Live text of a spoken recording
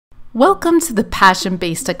Welcome to the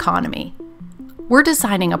passion-based economy. We're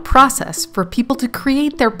designing a process for people to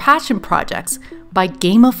create their passion projects by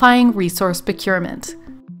gamifying resource procurement.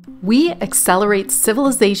 We accelerate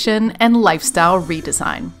civilization and lifestyle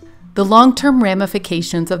redesign. The long-term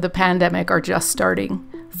ramifications of the pandemic are just starting.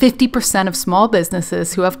 50% of small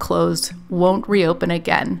businesses who have closed won't reopen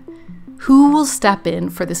again. Who will step in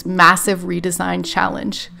for this massive redesign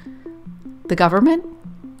challenge? The government?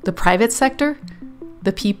 The private sector?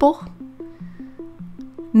 The people?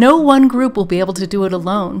 No one group will be able to do it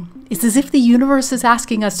alone. It's as if the universe is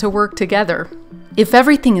asking us to work together. If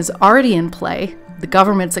everything is already in play, the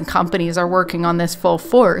governments and companies are working on this full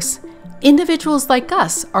force, individuals like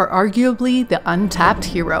us are arguably the untapped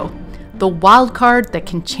hero, the wild card that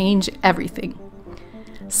can change everything.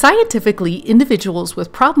 Scientifically, individuals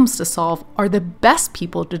with problems to solve are the best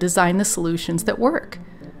people to design the solutions that work.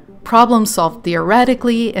 Problems solved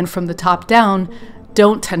theoretically and from the top down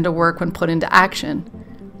don't tend to work when put into action.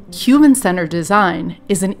 Human-centered design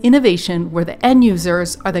is an innovation where the end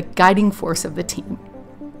users are the guiding force of the team.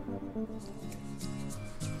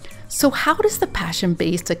 So how does the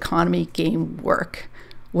passion-based economy game work?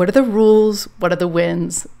 What are the rules? What are the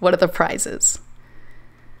wins? What are the prizes?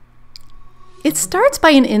 It starts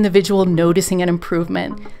by an individual noticing an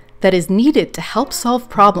improvement that is needed to help solve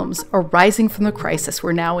problems arising from the crisis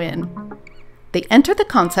we're now in. They enter the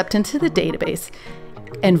concept into the database,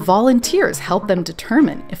 and volunteers help them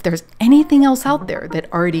determine if there's anything else out there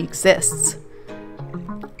that already exists.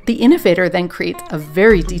 The innovator then creates a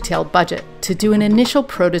very detailed budget to do an initial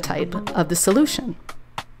prototype of the solution.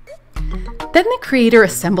 Then the creator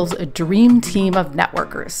assembles a dream team of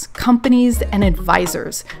networkers, companies, and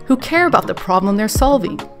advisors who care about the problem they're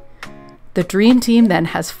solving. The dream team then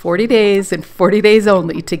has 40 days and 40 days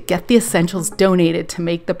only to get the essentials donated to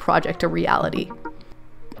make the project a reality.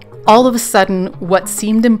 All of a sudden, what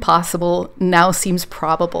seemed impossible now seems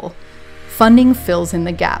probable. Funding fills in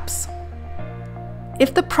the gaps.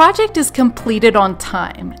 If the project is completed on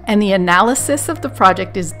time and the analysis of the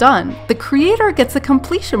project is done, the creator gets a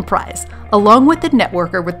completion prize, along with the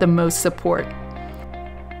networker with the most support.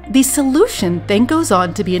 The solution then goes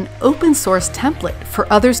on to be an open source template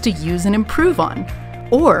for others to use and improve on,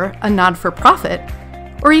 or a not-for-profit,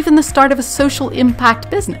 or even the start of a social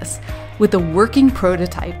impact business with a working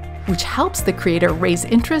prototype, which helps the creator raise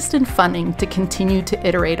interest and funding to continue to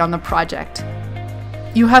iterate on the project.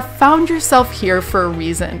 You have found yourself here for a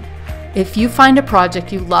reason. If you find a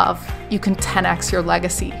project you love, you can 10x your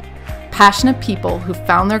legacy. Passionate people who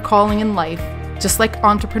found their calling in life, just like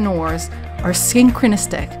entrepreneurs, are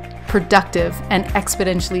synchronistic, productive, and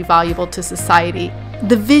exponentially valuable to society.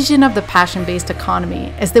 The vision of the passion-based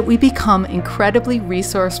economy is that we become incredibly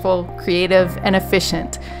resourceful, creative, and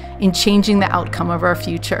efficient in changing the outcome of our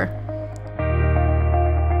future.